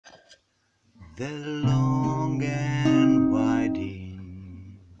the long and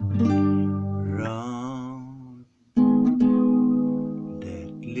winding road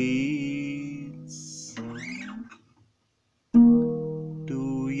that leads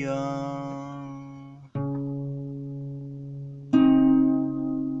to your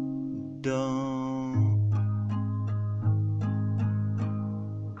door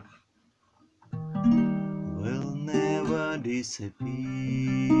will never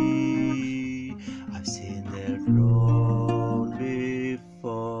disappear. I've seen that road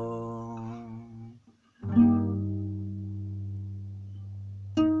before.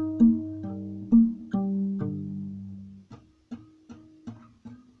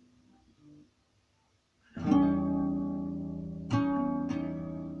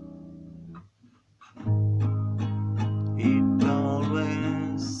 It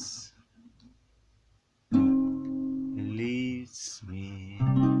always leads me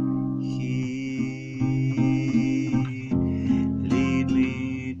here, lead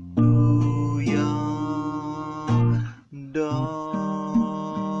me to your door.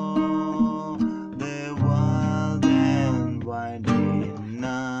 The wild and winding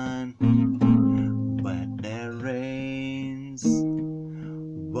night, but the rains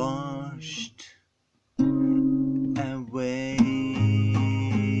washed away,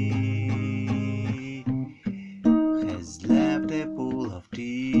 has left a pool of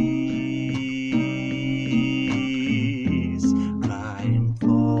tears, crying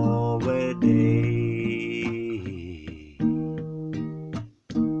for a day.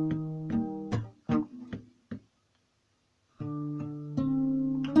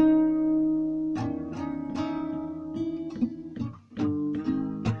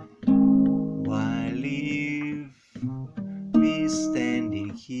 Why leave me standing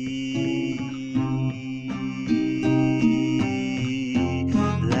here?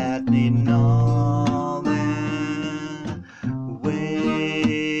 Let me know the way.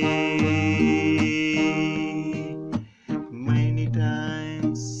 Many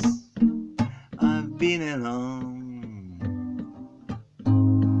times I've been alone,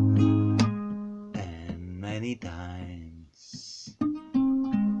 and many times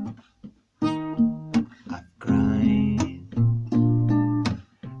I've cried.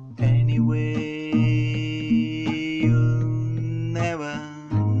 Anyway, you'll never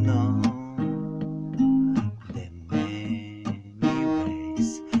know the many ways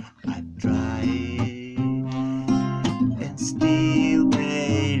I've tried, and still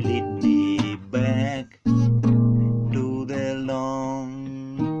they lead me back to the long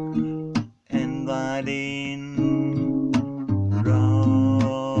and winding road.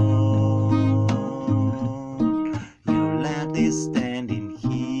 You left me standing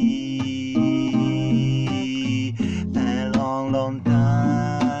here a long, long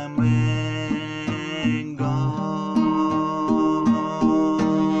time ago.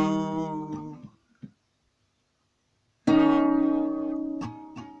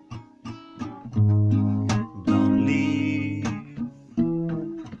 Don't leave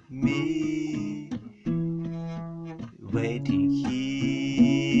me waiting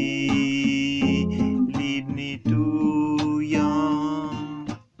here, lead me to your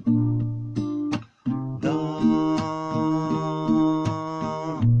door.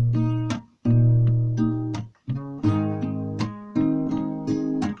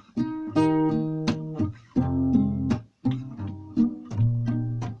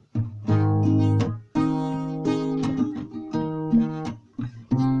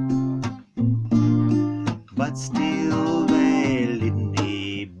 But still they lead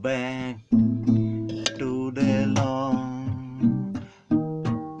me back to the long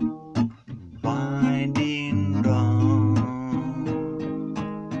winding road.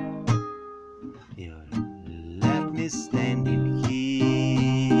 You left me standing